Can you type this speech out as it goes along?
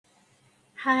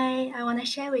Hi, I want to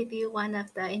share with you one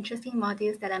of the interesting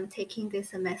modules that I'm taking this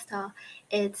semester.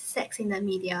 It's sex in the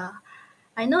media.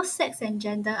 I know sex and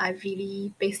gender are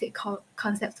really basic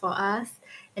concepts for us,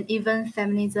 and even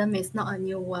feminism is not a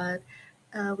new word.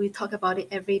 We talk about it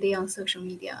every day on social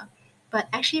media. But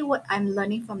actually, what I'm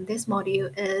learning from this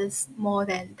module is more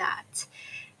than that.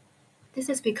 This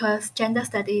is because gender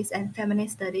studies and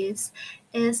feminist studies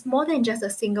is more than just a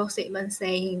single statement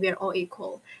saying we're all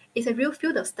equal. It's a real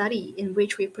field of study in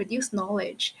which we produce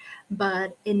knowledge,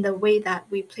 but in the way that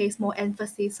we place more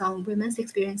emphasis on women's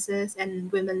experiences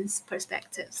and women's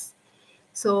perspectives.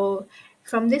 So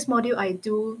from this module, I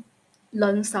do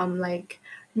learn some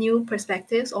new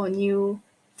perspectives or new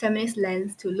feminist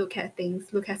lens to look at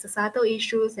things, look at societal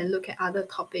issues, and look at other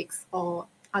topics or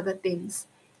other themes.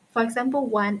 For example,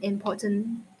 one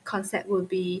important concept would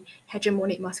be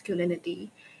hegemonic masculinity.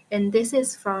 And this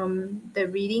is from the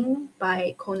reading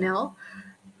by Cornell,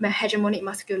 Hegemonic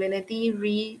Masculinity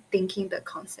Rethinking the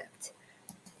Concept.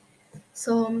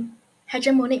 So,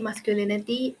 hegemonic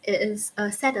masculinity is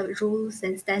a set of rules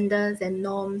and standards and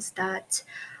norms that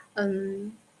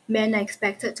men are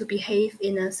expected to behave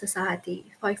in a society.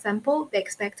 For example, they're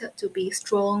expected to be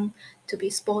strong, to be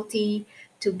sporty,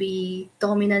 to be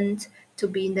dominant, to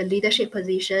be in the leadership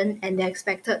position, and they're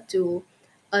expected to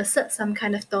assert some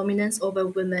kind of dominance over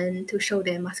women to show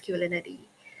their masculinity.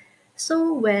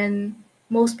 So when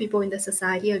most people in the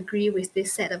society agree with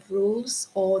this set of rules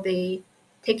or they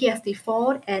take it as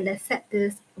default and accept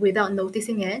this without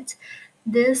noticing it,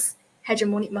 this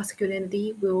hegemonic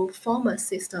masculinity will form a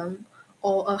system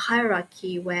or a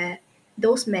hierarchy where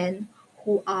those men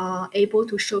who are able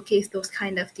to showcase those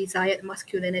kind of desired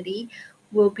masculinity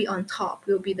will be on top,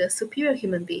 will be the superior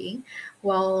human being,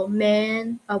 while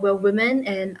women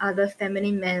and other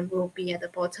feminine men will be at the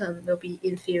bottom, will be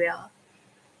inferior.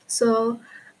 So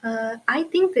I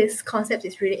think this concept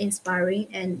is really inspiring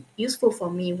and useful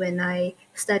for me when I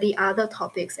study other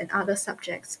topics and other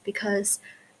subjects because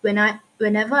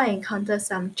whenever I encounter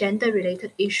some gender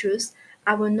related issues,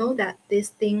 I will know that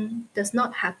this thing does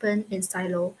not happen in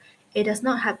silo. It does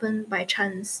not happen by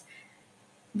chance.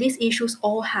 These issues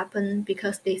all happen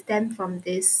because they stem from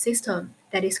this system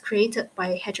that is created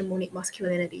by hegemonic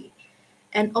masculinity.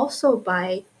 And also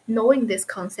by knowing this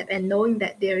concept and knowing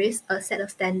that there is a set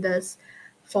of standards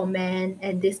for men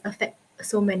and this affect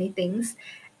so many things,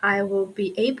 I will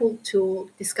be able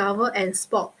to discover and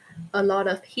spot a lot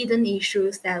of hidden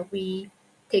issues that we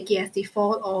take it as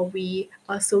default or we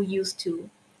are so used to.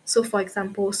 So for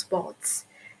example, sports.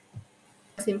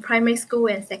 In primary school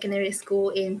and secondary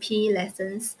school, in PE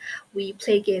lessons, we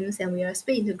play games and we are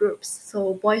split into groups.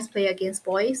 So boys play against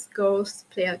boys, girls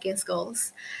play against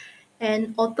girls.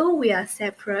 And although we are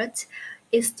separate,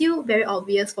 it's still very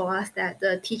obvious for us that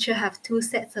the teacher have two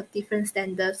sets of different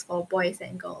standards for boys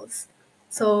and girls.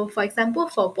 So for example,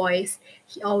 for boys,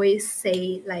 he always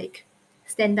say like,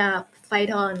 stand up, fight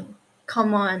on,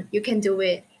 come on, you can do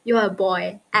it. You're a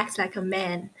boy, act like a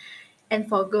man. And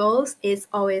for girls, it's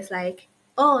always like,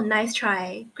 oh, nice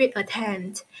try, great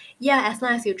attempt. Yeah, as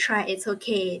long as you try, it's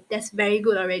okay. That's very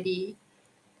good already.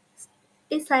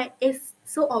 It's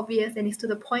so obvious and it's to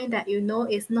the point that you know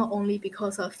it's not only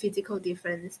because of physical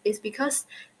difference, it's because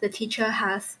the teacher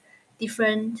has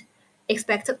different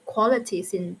expected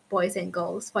qualities in boys and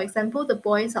girls. For example, the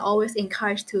boys are always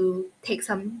encouraged to take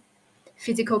some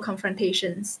physical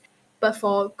confrontations, but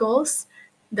for girls,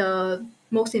 the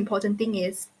most important thing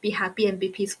is be happy and be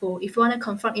peaceful. If you want to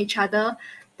confront each other,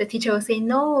 the teacher will say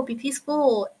no, be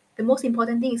peaceful. The most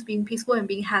important thing is being peaceful and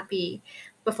being happy.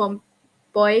 But for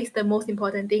boys, the most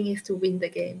important thing is to win the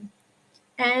game.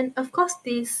 And of course,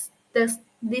 this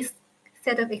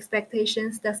set of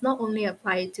expectations does not only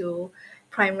apply to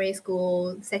primary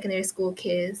school, secondary school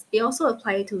kids, it also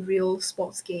applies to real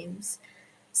sports games.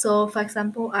 So, for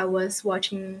example, I was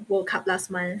watching World Cup last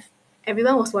month.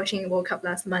 Everyone was watching World Cup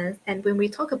last month, and when we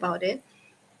talk about it,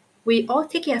 we all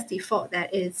take it as default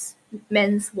that it's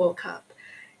men's World Cup,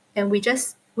 and we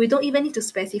don't even need to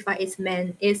specify it's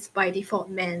men. It's by default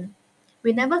men.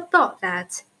 We never thought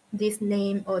that this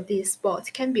name or this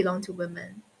sport can belong to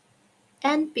women.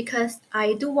 And because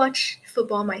I do watch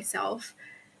football myself,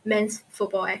 men's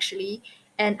football actually,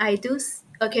 and I do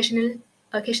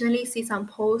occasionally see some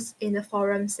posts in the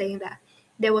forum saying that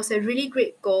there was a really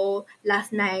great goal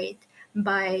last night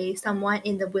by someone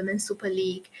in the Women's Super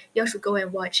League. You should go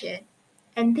and watch it.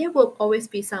 And there will always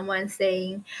be someone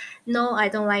saying, "No, I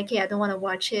don't like it. I don't want to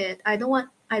watch it. I don't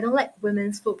like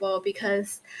women's football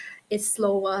because it's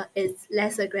slower, it's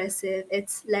less aggressive,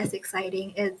 it's less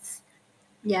exciting, it's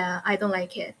yeah, I don't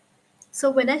like it." So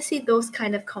when I see those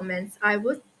kind of comments, I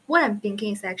would what I'm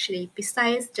thinking is actually,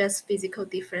 besides just physical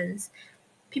difference,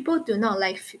 people do not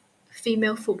like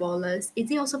female footballers. Is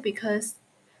it also because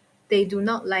they do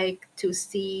not like to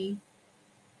see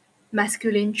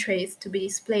masculine traits to be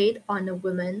displayed on a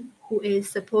woman who is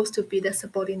supposed to be the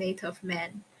subordinate of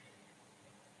men?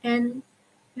 And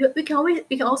we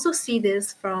can also see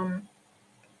this from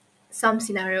some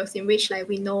scenarios in which, like,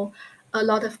 we know a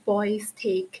lot of boys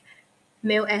take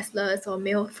male athletes or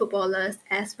male footballers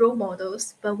as role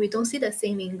models, but we don't see the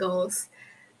same in girls.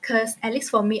 Because at least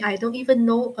for me, I don't even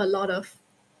know a lot of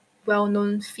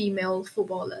well-known female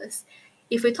footballers.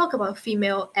 If we talk about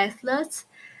female athletes,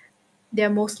 they're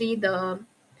mostly the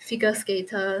figure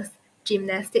skaters,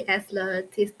 gymnastic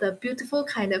athletes. It's the beautiful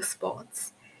kind of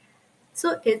sports.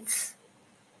 So it's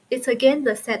again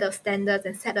the set of standards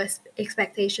and set of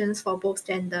expectations for both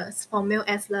genders. For male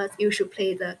athletes, you should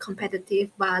play the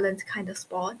competitive, violent kind of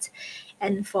sport,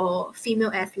 and for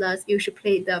female athletes, you should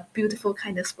play the beautiful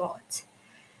kind of sport.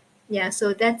 Yeah,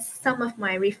 so that's some of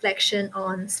my reflection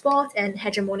on sport and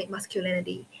hegemonic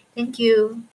masculinity. Thank you.